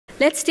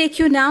Let's take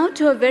you now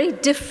to a very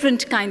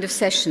different kind of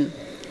session.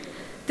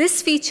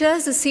 This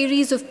features a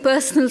series of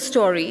personal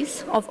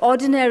stories of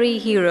ordinary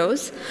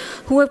heroes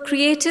who have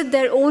created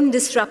their own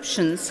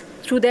disruptions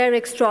through their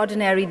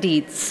extraordinary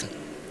deeds.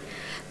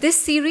 This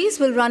series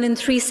will run in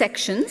 3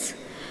 sections.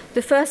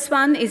 The first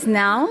one is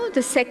now,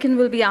 the second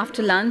will be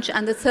after lunch,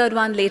 and the third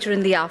one later in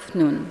the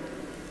afternoon.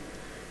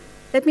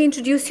 Let me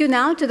introduce you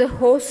now to the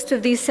host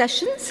of these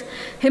sessions,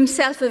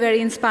 himself a very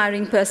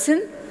inspiring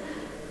person,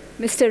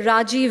 Mr.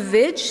 Rajiv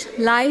Vij,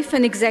 life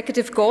and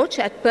executive coach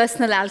at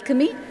Personal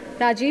Alchemy.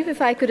 Rajiv, if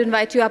I could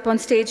invite you up on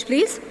stage,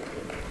 please.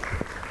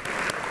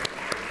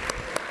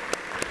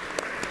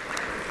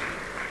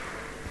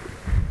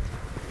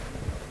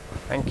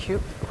 Thank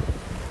you.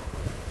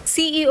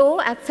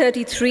 CEO at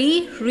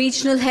 33,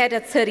 regional head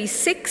at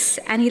 36,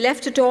 and he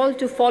left it all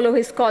to follow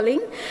his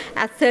calling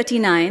at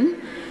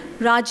 39.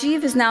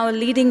 Rajiv is now a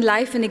leading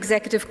life and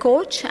executive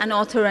coach and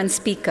author and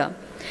speaker.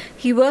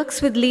 He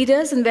works with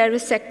leaders in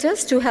various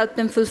sectors to help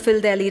them fulfill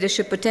their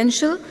leadership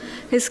potential.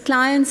 His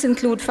clients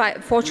include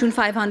Fortune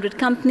 500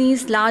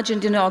 companies, large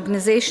Indian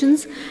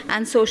organizations,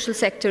 and social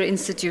sector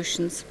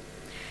institutions.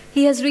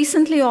 He has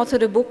recently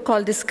authored a book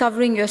called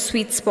Discovering Your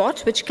Sweet Spot,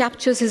 which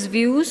captures his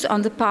views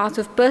on the path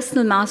of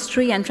personal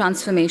mastery and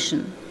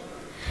transformation.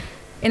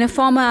 In a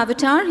former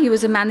avatar, he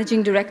was a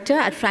managing director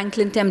at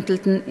Franklin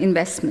Templeton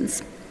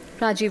Investments.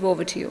 Rajiv,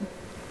 over to you.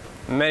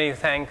 Many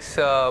thanks,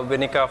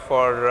 Vinika,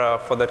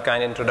 for that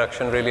kind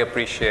introduction. Really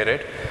appreciate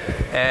it.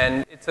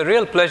 And it's a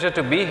real pleasure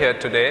to be here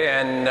today.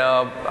 And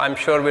I'm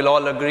sure we'll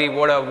all agree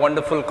what a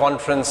wonderful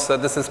conference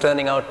this is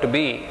turning out to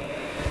be.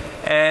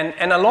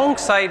 And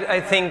alongside, I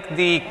think,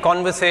 the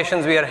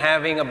conversations we are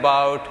having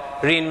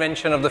about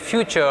reinvention of the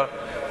future,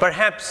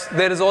 perhaps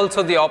there is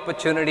also the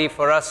opportunity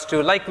for us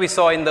to, like we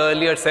saw in the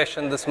earlier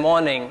session this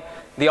morning,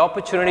 the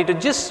opportunity to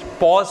just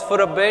pause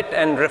for a bit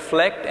and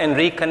reflect and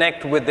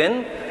reconnect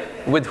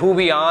with who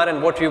we are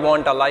and what we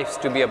want our lives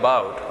to be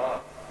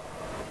about.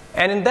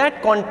 And in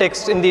that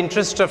context, in the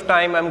interest of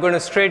time, I'm going to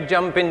straight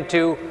jump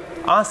into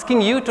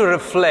asking you to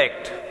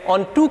reflect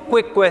on 2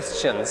 quick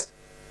questions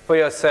for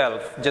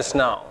yourself just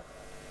now.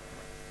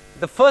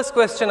 The first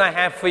question I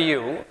have for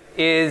you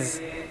is,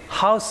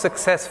 how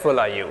successful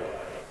are you?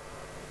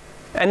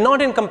 And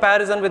not in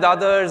comparison with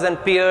others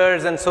and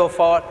peers and so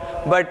forth,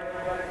 but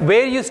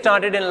where you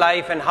started in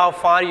life and how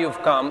far you've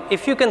come.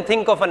 If you can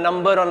think of a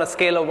number on a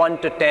scale of 1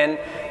 to 10,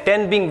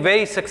 10 being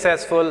very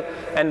successful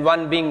and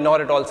 1 being not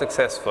at all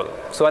successful.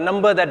 So a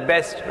number that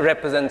best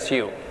represents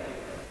you.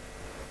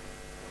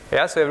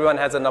 Yeah, so everyone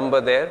has a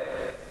number there.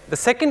 The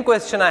second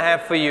question I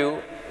have for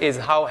you is,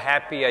 how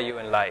happy are you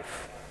in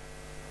life?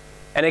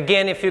 And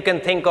again, if you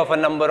can think of a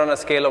number on a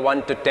scale of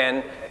 1 to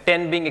 10,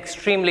 10 being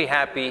extremely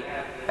happy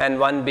and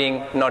 1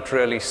 being not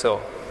really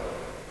so.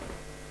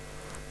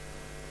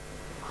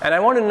 And I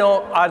want to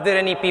know, are there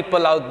any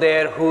people out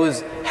there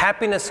whose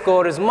happiness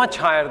score is much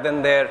higher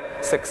than their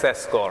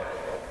success score?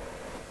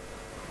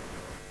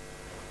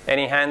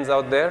 Any hands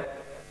out there?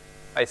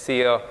 I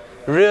see a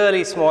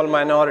really small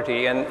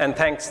minority, and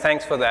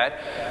thanks for that.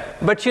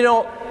 But you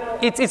know,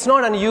 it's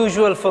not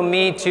unusual for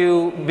me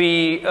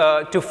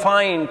to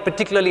find,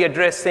 particularly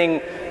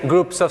addressing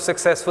groups of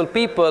successful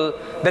people,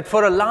 that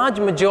for a large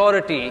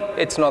majority,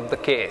 it's not the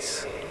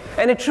case.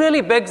 And it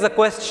really begs the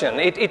question.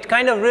 It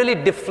kind of really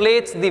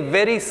deflates the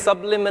very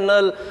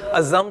subliminal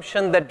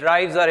assumption that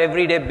drives our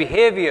everyday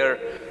behavior,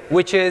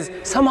 which is,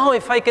 somehow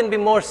if I can be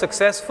more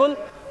successful,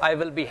 I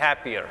will be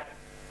happier.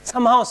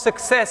 Somehow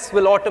success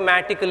will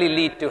automatically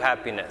lead to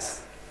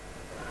happiness.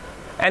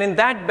 And in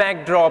that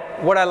backdrop,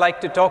 what I like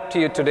to talk to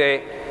you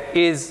today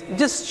is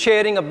just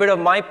sharing a bit of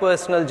my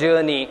personal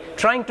journey,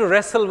 trying to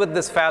wrestle with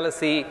this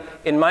fallacy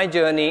in my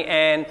journey,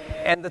 and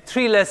the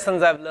 3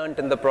 lessons I've learned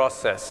in the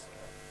process.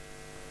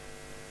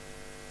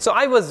 So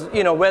I was,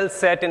 well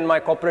set in my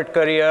corporate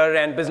career,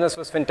 and business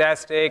was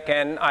fantastic,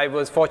 and I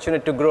was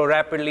fortunate to grow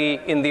rapidly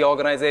in the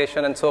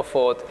organization and so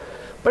forth.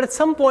 But at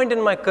some point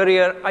in my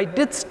career, I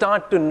did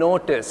start to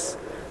notice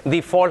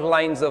the fault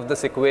lines of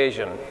this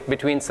equation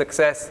between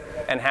success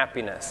and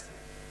happiness.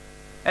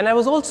 And I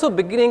was also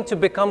beginning to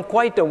become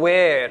quite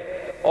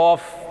aware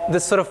of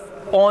this sort of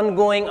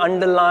ongoing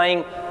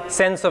underlying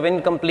sense of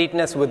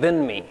incompleteness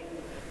within me.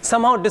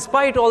 Somehow,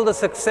 despite all the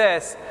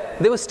success,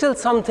 there was still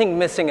something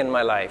missing in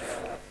my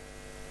life.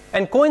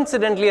 And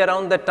coincidentally,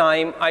 around that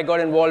time, I got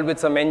involved with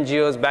some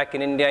NGOs back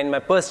in India in my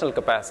personal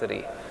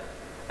capacity.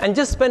 And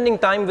just spending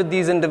time with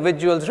these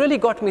individuals really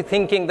got me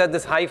thinking that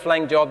this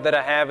high-flying job that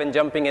I have and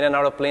jumping in and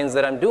out of planes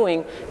that I'm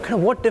doing, kind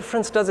of what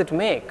difference does it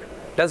make?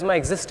 Does my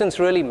existence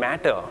really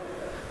matter?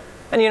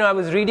 And I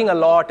was reading a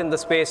lot in the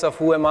space of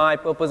who am I,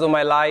 purpose of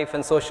my life,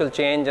 and social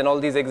change, and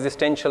all these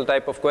existential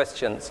type of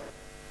questions.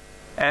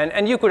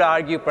 And you could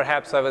argue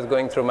perhaps I was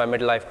going through my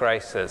midlife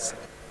crisis.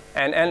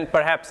 And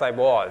perhaps I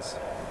was.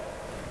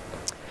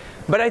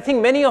 But I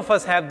think many of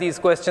us have these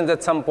questions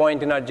at some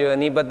point in our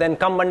journey, but then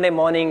come Monday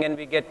morning and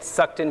we get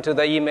sucked into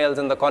the emails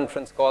and the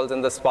conference calls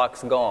and the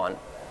spark's gone.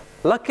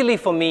 Luckily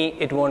for me,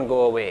 it won't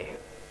go away.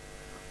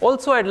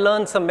 Also, I'd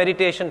learned some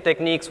meditation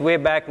techniques way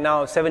back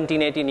now,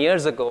 17, 18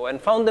 years ago, and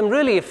found them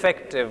really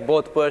effective,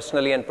 both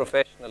personally and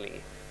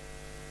professionally.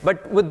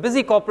 But with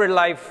busy corporate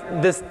life,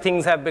 these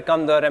things have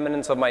become the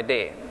remnants of my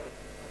day.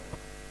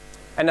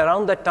 And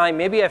around that time,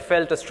 maybe I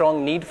felt a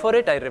strong need for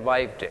it. I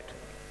revived it.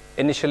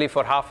 Initially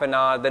for half an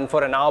hour, then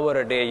for an hour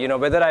a day.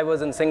 Whether I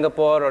was in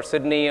Singapore or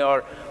Sydney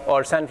or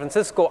San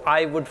Francisco,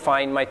 I would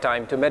find my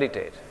time to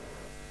meditate.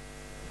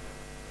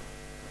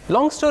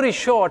 Long story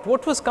short,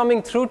 what was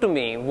coming through to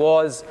me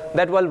was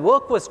that while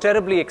work was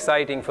terribly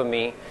exciting for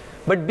me,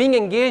 but being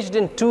engaged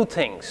in two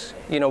things,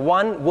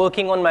 one,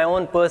 working on my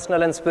own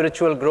personal and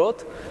spiritual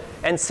growth,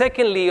 and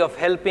secondly, of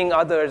helping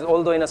others,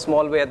 although in a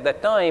small way at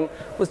that time,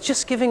 was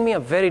just giving me a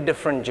very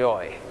different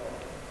joy.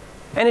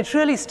 And it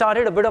really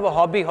started a bit of a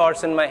hobby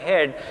horse in my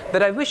head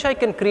that I wish I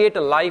can create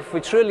a life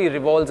which really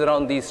revolves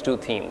around these two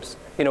themes,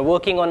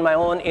 working on my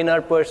own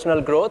inner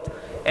personal growth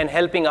and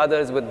helping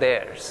others with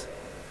theirs.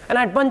 And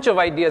I had a bunch of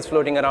ideas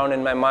floating around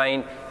in my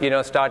mind,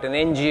 start an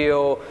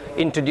NGO,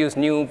 introduce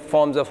new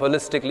forms of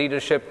holistic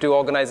leadership to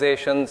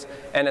organizations,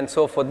 and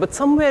so forth. But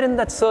somewhere in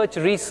that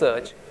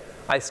research,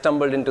 I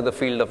stumbled into the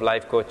field of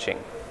life coaching.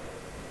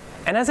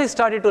 And as I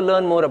started to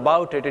learn more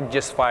about it, it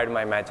just fired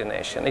my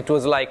imagination. It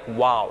was like,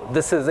 wow,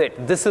 this is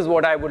it. This is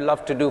what I would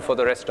love to do for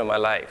the rest of my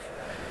life.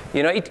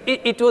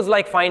 It was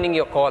like finding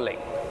your calling.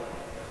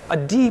 A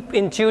deep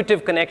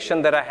intuitive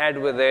connection that I had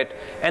with it.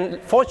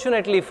 And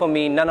fortunately for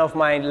me, none of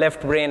my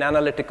left brain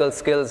analytical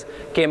skills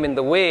came in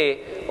the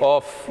way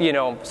of,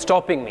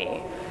 stopping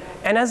me.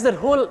 And as that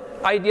whole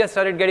idea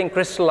started getting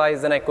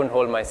crystallized, then I couldn't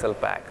hold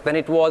myself back. Then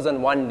it was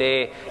on one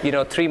day,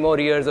 3 more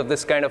years of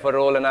this kind of a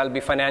role and I'll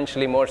be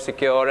financially more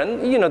secure,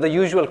 and the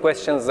usual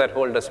questions that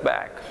hold us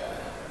back.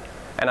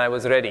 And I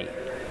was ready.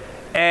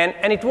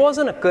 And it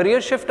wasn't a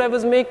career shift I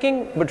was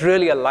making, but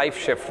really a life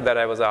shift that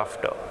I was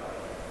after.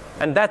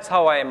 And that's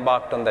how I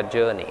embarked on that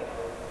journey.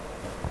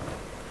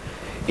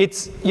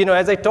 It's,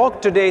 as I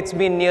talk today, it's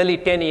been nearly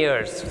 10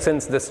 years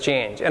since this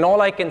change. And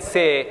all I can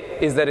say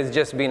is that it's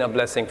just been a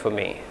blessing for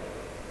me.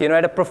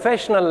 At a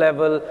professional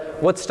level,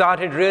 what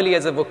started really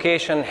as a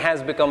vocation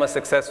has become a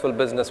successful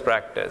business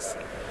practice.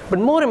 But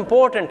more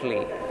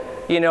importantly,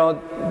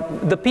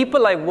 the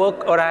people I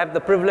work or I have the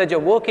privilege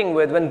of working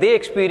with, when they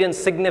experience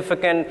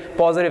significant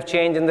positive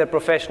change in their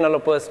professional or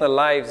personal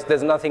lives,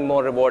 there's nothing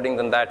more rewarding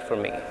than that for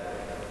me.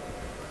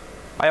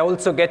 I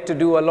also get to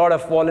do a lot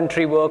of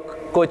voluntary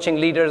work coaching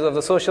leaders of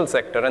the social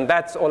sector, and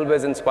that's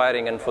always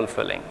inspiring and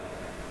fulfilling.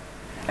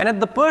 And at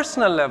the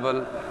personal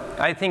level,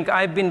 I think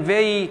I've been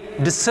very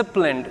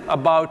disciplined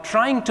about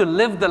trying to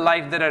live the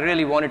life that I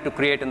really wanted to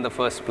create in the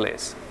first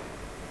place.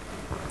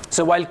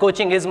 So while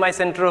coaching is my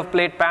center of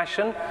plate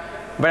passion,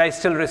 but I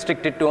still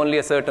restrict it to only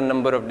a certain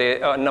number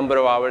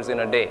of hours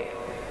in a day.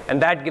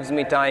 And that gives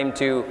me time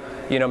to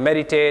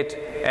meditate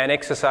and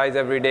exercise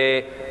every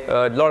day,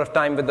 a lot of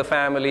time with the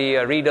family,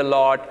 I read a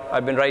lot.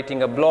 I've been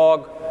writing a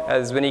blog.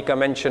 As Vinika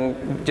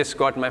mentioned, just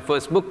got my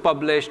first book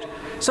published.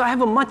 So I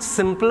have a much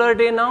simpler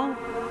day now,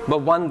 but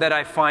one that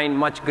I find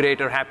much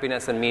greater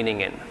happiness and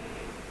meaning in.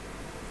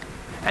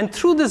 And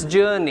through this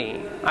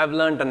journey, I've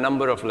learned a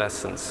number of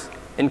lessons,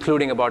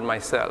 including about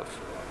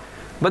myself.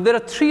 But there are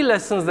 3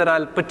 lessons that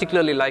I'll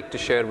particularly like to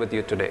share with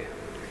you today.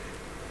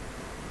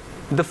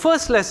 The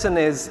first lesson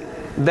is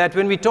that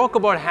when we talk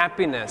about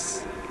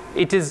happiness,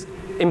 it is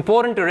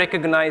important to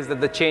recognize that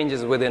the change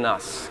is within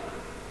us.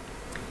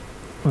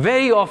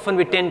 Very often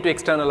we tend to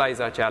externalize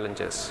our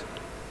challenges.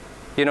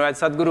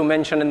 As Sadhguru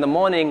mentioned in the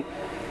morning,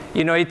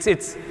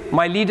 it's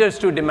my leader's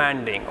too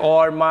demanding,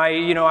 or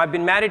I've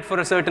been married for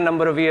a certain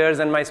number of years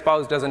and my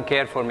spouse doesn't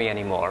care for me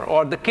anymore,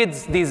 or the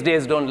kids these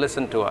days don't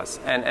listen to us,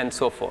 and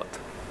so forth.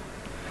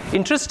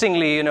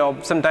 Interestingly,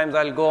 sometimes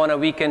I'll go on a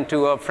weekend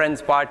to a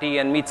friend's party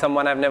and meet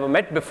someone I've never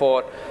met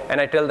before,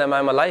 and I tell them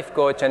I'm a life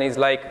coach, and he's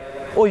like,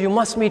 oh, you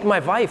must meet my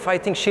wife. I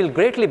think she'll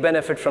greatly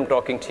benefit from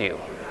talking to you.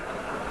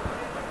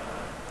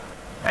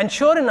 And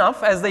sure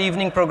enough, as the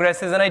evening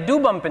progresses and I do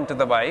bump into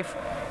the wife,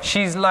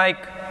 she's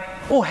like,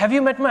 oh, have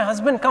you met my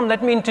husband? Come,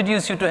 let me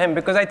introduce you to him,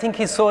 because I think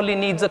he sorely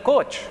needs a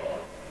coach.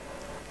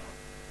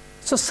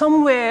 So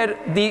somewhere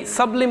the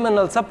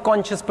subliminal,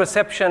 subconscious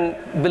perception,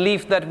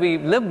 belief that we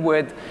live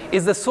with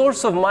is the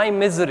source of my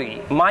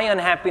misery, my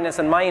unhappiness,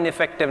 and my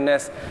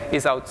ineffectiveness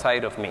is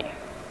outside of me.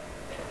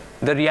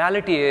 The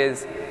reality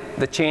is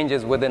the change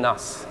is within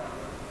us.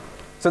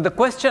 So the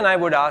question I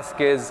would ask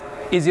is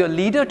your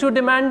leader too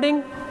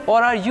demanding,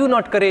 or are you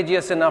not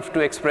courageous enough to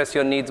express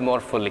your needs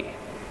more fully?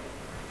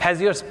 Has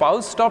your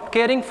spouse stopped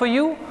caring for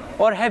you,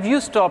 or have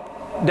you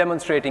stopped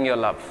demonstrating your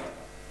love?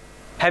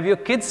 Have your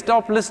kids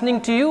stopped listening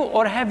to you,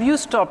 or have you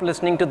stopped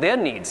listening to their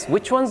needs?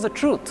 Which one's the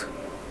truth?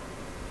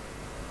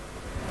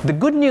 The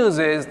good news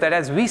is that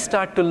as we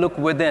start to look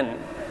within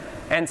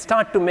and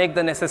start to make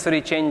the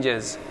necessary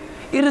changes,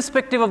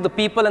 irrespective of the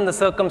people and the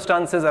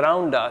circumstances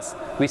around us,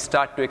 we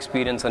start to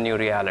experience a new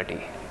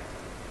reality.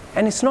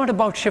 And it's not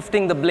about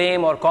shifting the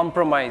blame or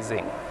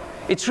compromising.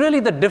 It's really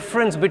the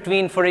difference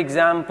between, for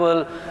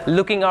example,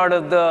 looking out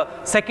of the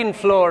 2nd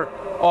floor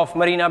of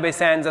Marina Bay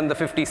Sands and the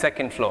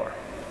 52nd floor.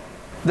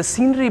 The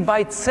scenery by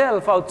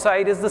itself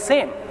outside is the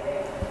same,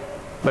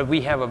 but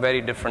we have a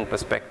very different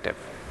perspective.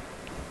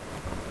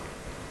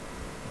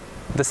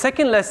 The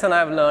second lesson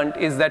I've learned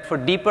is that for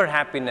deeper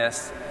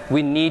happiness,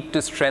 we need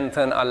to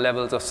strengthen our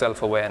levels of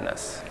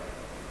self-awareness.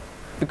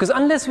 Because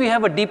unless we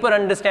have a deeper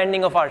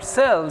understanding of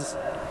ourselves,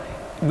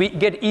 we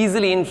get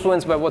easily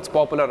influenced by what's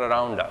popular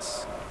around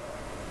us.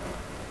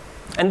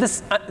 And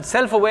this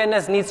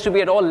self-awareness needs to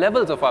be at all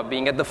levels of our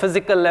being. At the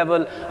physical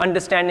level,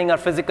 understanding our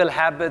physical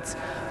habits,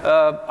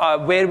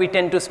 where we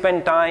tend to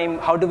spend time,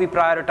 how do we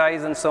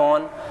prioritize, and so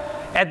on.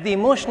 At the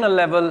emotional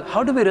level,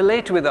 how do we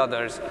relate with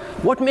others?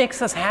 What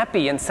makes us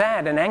happy and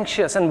sad and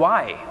anxious, and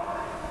why?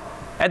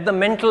 At the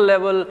mental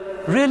level,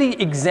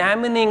 really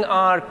examining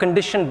our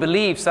conditioned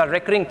beliefs, our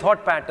recurring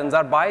thought patterns,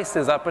 our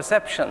biases, our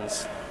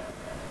perceptions.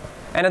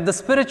 And at the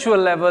spiritual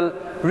level,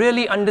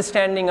 really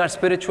understanding our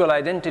spiritual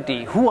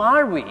identity. Who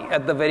are we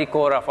at the very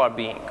core of our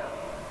being?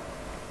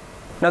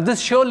 Now,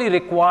 this surely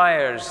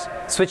requires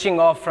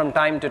switching off from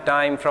time to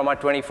time from our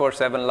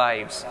 24/7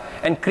 lives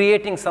and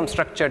creating some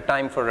structured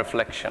time for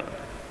reflection.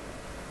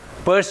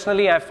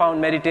 Personally, I found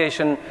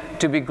meditation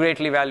to be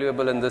greatly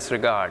valuable in this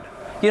regard.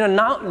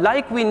 Now,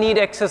 like we need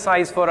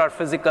exercise for our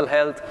physical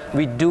health,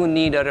 we do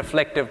need a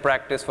reflective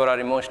practice for our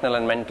emotional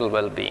and mental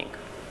well-being.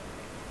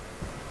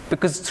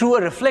 Because through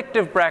a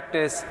reflective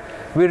practice,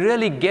 we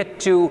really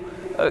get to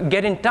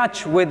get in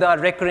touch with our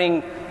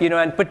recurring,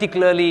 and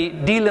particularly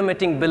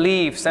delimiting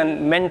beliefs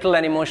and mental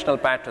and emotional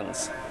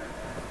patterns.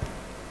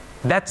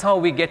 That's how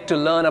we get to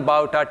learn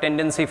about our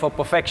tendency for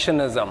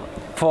perfectionism,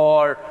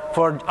 for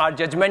our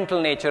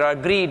judgmental nature, our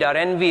greed, our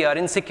envy, our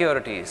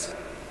insecurities.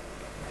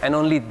 And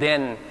only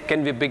then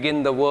can we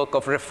begin the work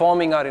of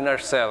reforming our inner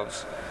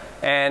selves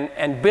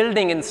and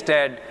building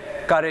instead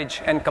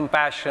courage and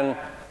compassion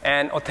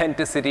and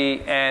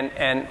authenticity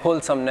and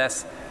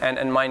wholesomeness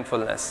and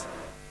mindfulness.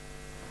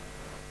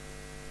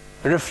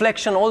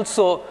 Reflection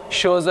also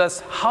shows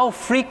us how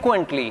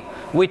frequently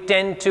we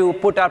tend to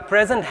put our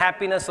present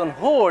happiness on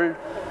hold,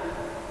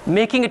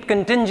 making it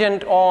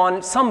contingent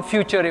on some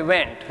future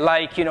event,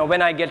 like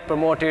when I get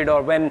promoted,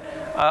 or when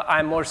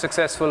I'm more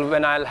successful,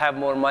 when I'll have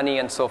more money,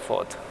 and so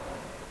forth.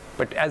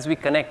 But as we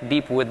connect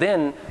deep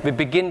within, we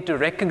begin to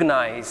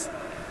recognize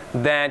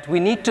that we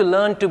need to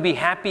learn to be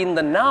happy in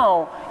the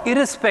now,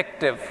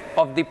 irrespective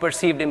of the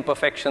perceived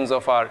imperfections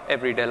of our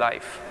everyday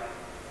life.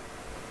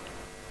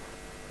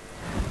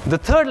 The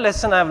third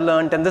lesson I've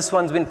learned, and this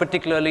one's been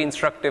particularly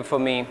instructive for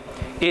me,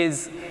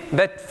 is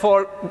that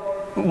for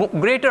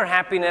greater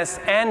happiness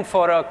and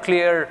for a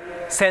clear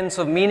sense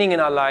of meaning in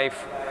our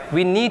life,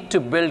 we need to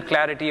build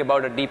clarity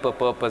about a deeper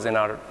purpose in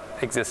our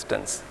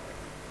existence.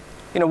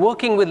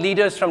 Working with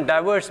leaders from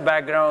diverse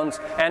backgrounds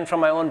and from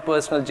my own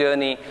personal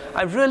journey,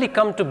 I've really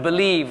come to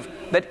believe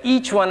that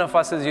each one of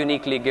us is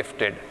uniquely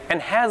gifted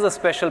and has a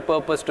special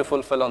purpose to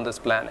fulfill on this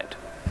planet.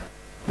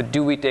 But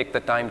do we take the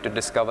time to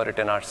discover it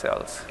in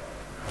ourselves?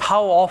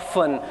 How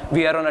often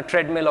we are on a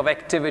treadmill of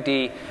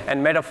activity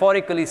and,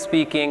 metaphorically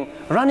speaking,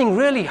 running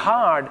really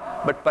hard,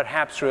 but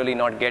perhaps really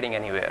not getting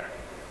anywhere.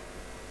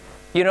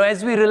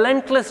 As we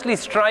relentlessly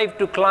strive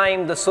to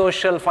climb the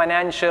social,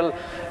 financial,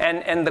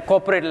 and the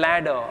corporate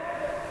ladder,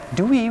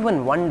 do we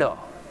even wonder,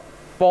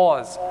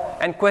 pause,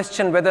 and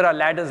question whether our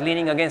ladder is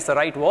leaning against the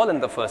right wall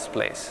in the first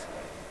place?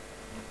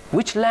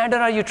 Which ladder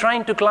are you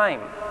trying to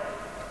climb?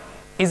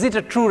 Is it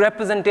a true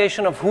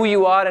representation of who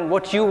you are and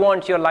what you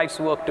want your life's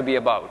work to be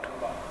about?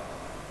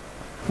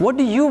 What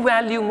do you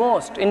value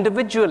most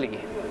individually?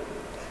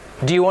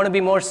 Do you want to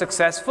be more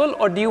successful,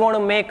 or do you want to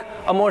make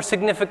a more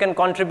significant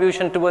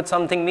contribution towards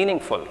something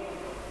meaningful?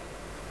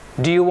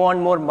 Do you want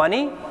more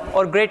money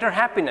or greater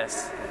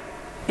happiness?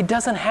 It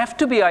doesn't have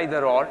to be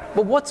either or,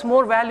 but what's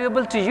more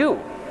valuable to you?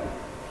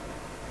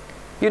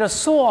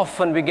 So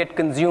often we get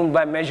consumed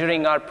by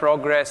measuring our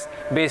progress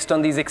based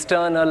on these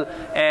external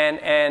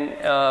and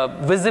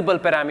visible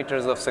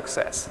parameters of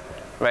success.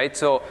 Right?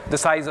 So the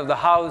size of the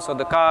house or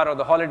the car or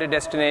the holiday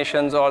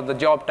destinations or the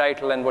job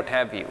title and what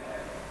have you.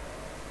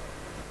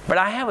 But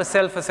I have a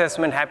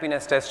self-assessment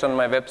happiness test on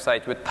my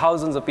website which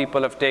thousands of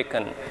people have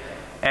taken,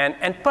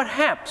 and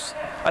perhaps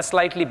a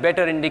slightly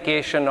better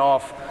indication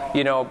of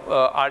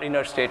our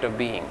inner state of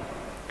being.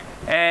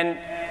 And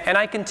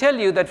I can tell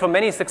you that for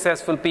many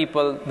successful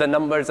people, the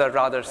numbers are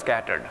rather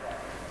scattered.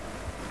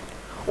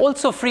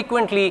 Also,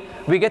 frequently,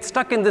 we get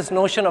stuck in this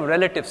notion of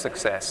relative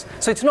success.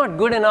 So it's not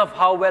good enough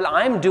how well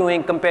I'm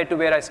doing compared to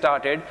where I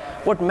started.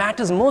 What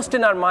matters most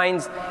in our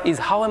minds is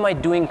how am I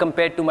doing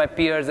compared to my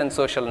peers and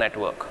social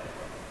network.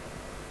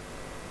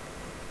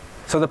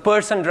 So the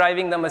person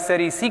driving the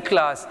Mercedes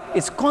C-Class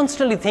is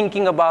constantly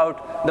thinking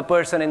about the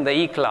person in the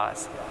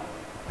E-Class.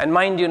 And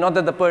mind you, not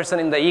that the person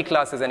in the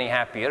E-Class is any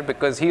happier,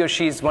 because he or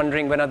she is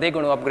wondering when are they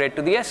going to upgrade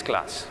to the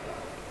S-Class.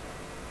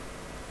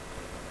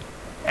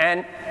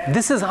 And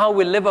this is how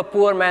we live a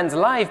poor man's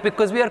life,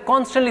 because we are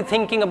constantly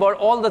thinking about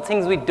all the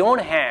things we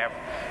don't have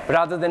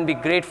rather than be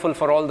grateful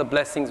for all the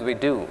blessings we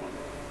do.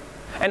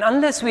 And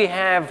unless we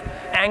have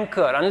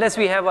anchor, unless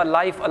we have a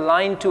life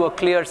aligned to a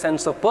clear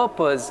sense of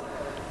purpose,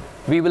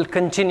 we will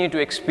continue to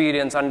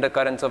experience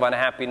undercurrents of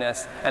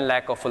unhappiness and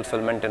lack of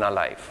fulfillment in our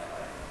life.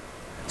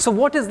 So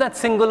what is that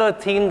singular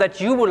theme that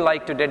you would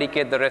like to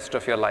dedicate the rest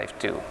of your life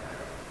to?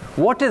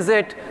 What is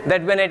it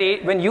that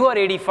when you are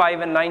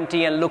 85 and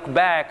 90 and look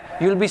back,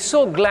 you'll be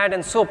so glad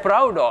and so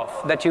proud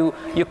of that you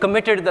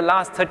committed the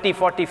last 30,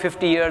 40,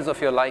 50 years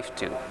of your life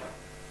to?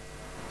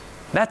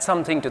 That's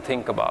something to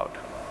think about.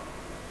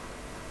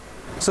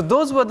 So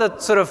those were the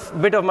sort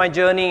of bit of my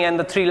journey and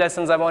the 3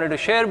 lessons I wanted to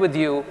share with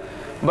you.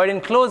 But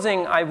in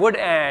closing, I would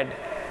add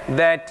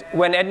that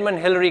when Edmund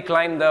Hillary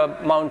climbed the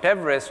Mount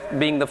Everest,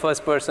 being the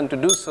first person to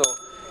do so,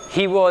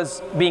 he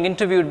was being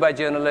interviewed by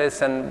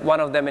journalists, and one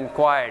of them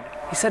inquired.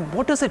 He said,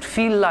 "What does it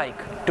feel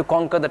like to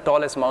conquer the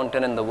tallest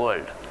mountain in the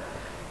world?"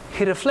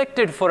 He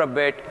reflected for a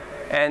bit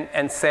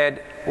and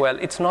said, "Well,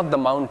 it's not the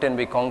mountain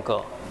we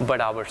conquer,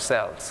 but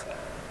ourselves."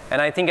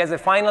 And I think as a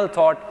final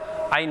thought,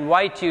 I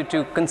invite you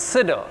to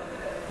consider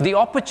the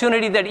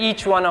opportunity that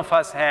each one of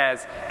us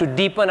has to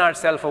deepen our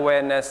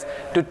self-awareness,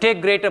 to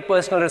take greater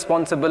personal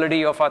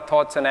responsibility of our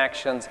thoughts and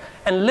actions,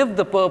 and live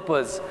the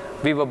purpose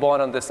we were born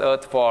on this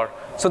earth for,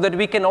 so that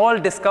we can all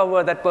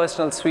discover that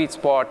personal sweet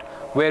spot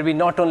where we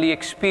not only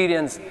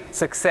experience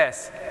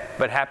success,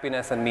 but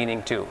happiness and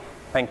meaning too.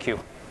 Thank you.